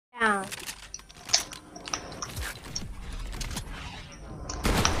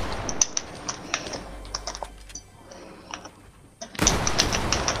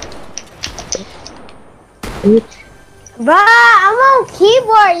bitch. Bruh, I'm on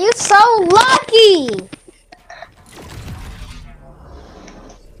keyboard. You so lucky.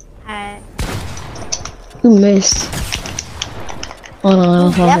 Alright. You missed. Hold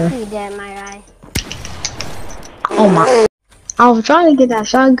on, hold on. Definitely dead, my guy. Oh my. I was trying to get that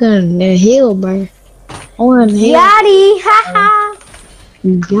shotgun in the hill, bro. I wanted the hill. Yachty, haha.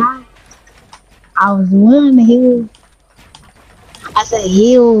 Yeah. I was wanting the hill. I said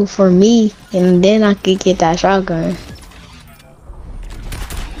heal for me, and then I could get that shotgun.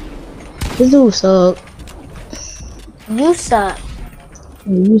 This dude suck. You suck.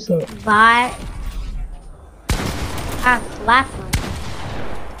 You suck. But I'm laughing.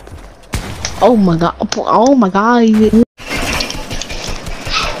 Oh my god. Oh my god.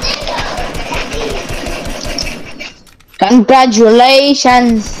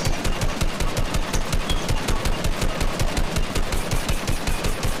 Congratulations.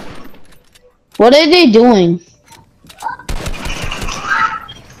 What are they doing?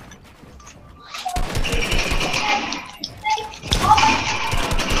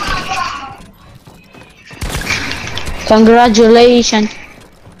 Congratulations.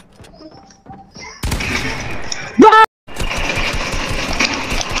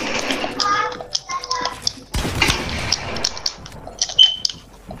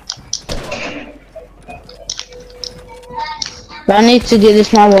 I need to get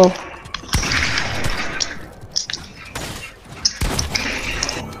this marble.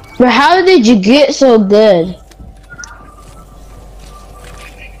 But how did you get so good?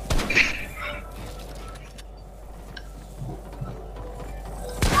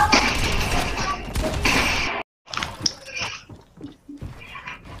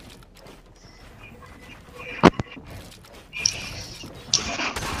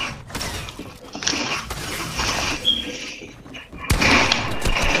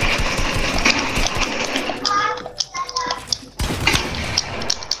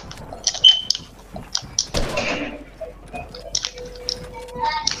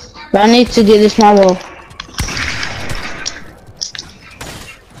 But I need to get this marble.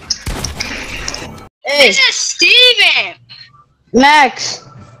 Hey. This is Steven! Max!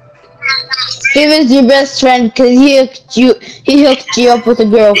 Steven's your best friend because he hooked you up with a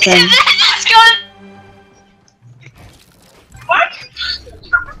girlfriend. Let's go! What?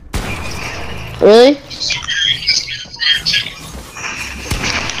 Really?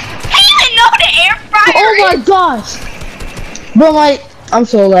 I didn't know the air fryer! Oh my gosh! Bro, I'm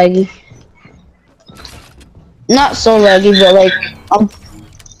so laggy. Not so laggy, but like,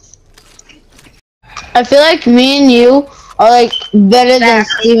 I feel like me and you are like better than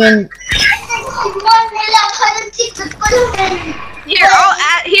Steven. Here,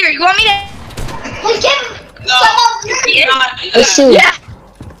 here, you want me to? No. Let's do it. Yeah.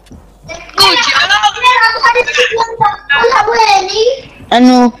 Good job.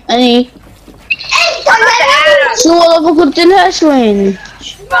 Ano, ani? So wala pa ko tinaswin.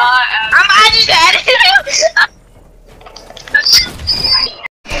 I just added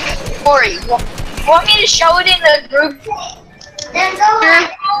Corey, want me to show it in the group? Then go ahead.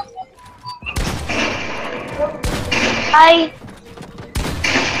 Hi.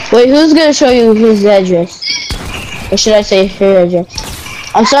 Wait, who's gonna show you his address? Or should I say her address?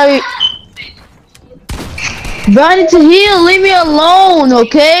 I'm sorry. Bro, I need to heal. Leave me alone,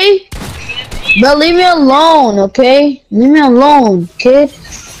 okay? Bro, leave me alone, okay? Leave me alone, okay?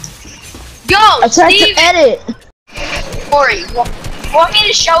 Go, I tried Steve. to edit. Corey, want me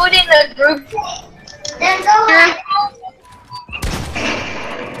to show it in the group? Then go ahead.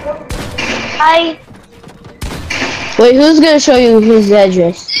 Hi. Wait, who's gonna show you his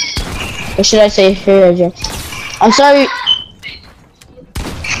address? Or should I say her address? I'm sorry.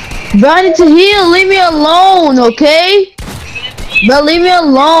 Bro, I need to heal. Leave me alone, okay? Bro, leave me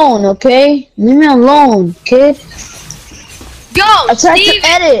alone, okay? Leave me alone, okay? Go, I tried Steve. to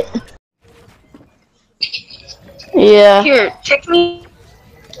edit. Yeah. Here, text me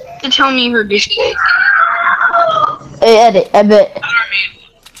to tell me her Discord. Hey, edit. I bet.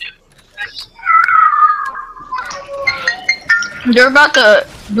 They're about to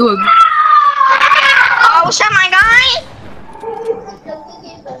do a. Oh, what's up, my guy?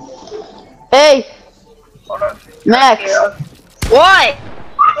 Hey, Max. What?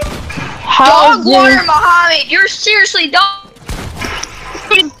 How's Dog water, Mohammed. You're seriously dog.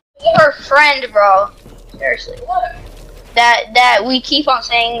 Your friend, bro. Seriously. That we keep on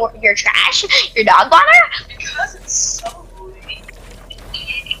saying you're trash. Your dog water. Because it's so.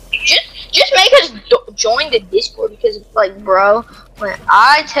 Just make us join the Discord because, like, bro, when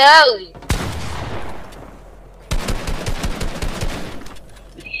I tell you.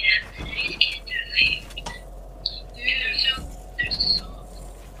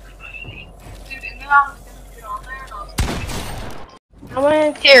 I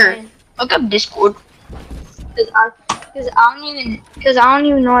want Here, look up Discord. Cause I don't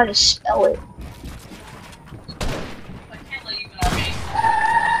even know how to spell it.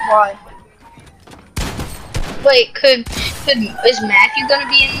 Why? Wait, is Matthew gonna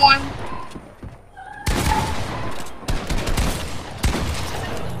be in one?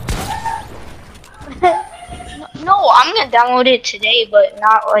 No, I'm gonna download it today, but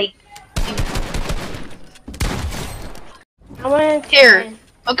not like. I want Here,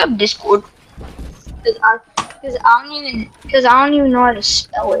 look up Discord. Cause I don't even know how to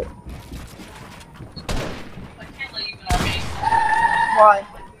spell it. Why?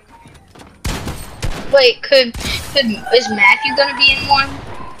 Wait, is Matthew gonna be in one?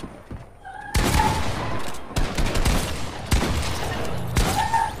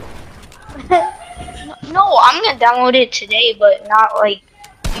 No, I'm gonna download it today, but not like.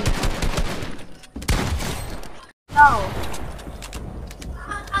 No.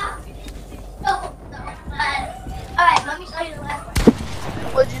 Alright, let me show you the last one.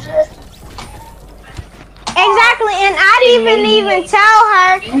 What'd you say? Exactly, and I didn't even tell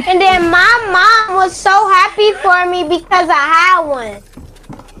her, and then my mom was so happy for me because I had one.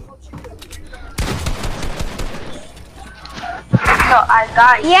 No, I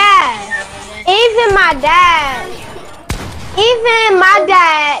got you. Yeah, even my dad.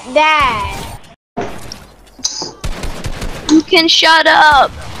 You can shut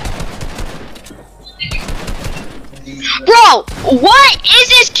up. Bro, what is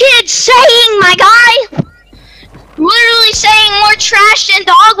this kid saying, my guy? Literally saying more trash than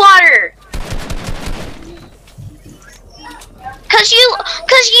dog water. Cause you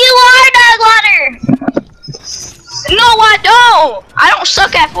are dog water. No, I don't. I don't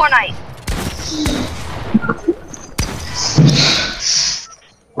suck at Fortnite.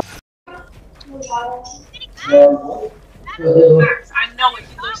 I know what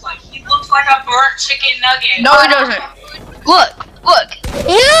he looks like. He looks like a burnt chicken nugget. No, he doesn't. Look.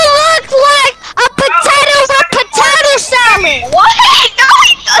 You look like a potato with potato salad. What? No,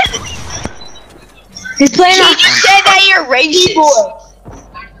 he doesn't. He's playing He just said that you're racist.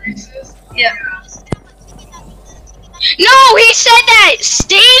 Yeah. No, he said that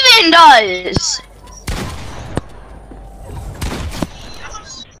Steven does.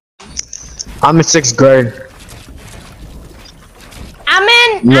 I'm in 6th grade. I'm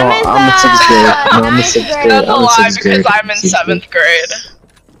in No, I'm in 6th grade. No, I'm in ninth 6th grade. grade. That's a I'm in lie 6th grade. because I'm in 7th grade.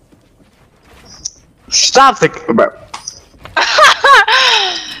 Stop the bro.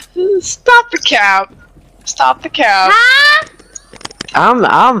 Stop the cap. Stop the cap. Huh?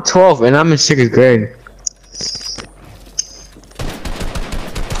 I'm 12 and I'm in 6th grade.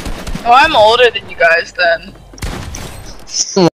 Oh, I'm older than you guys then.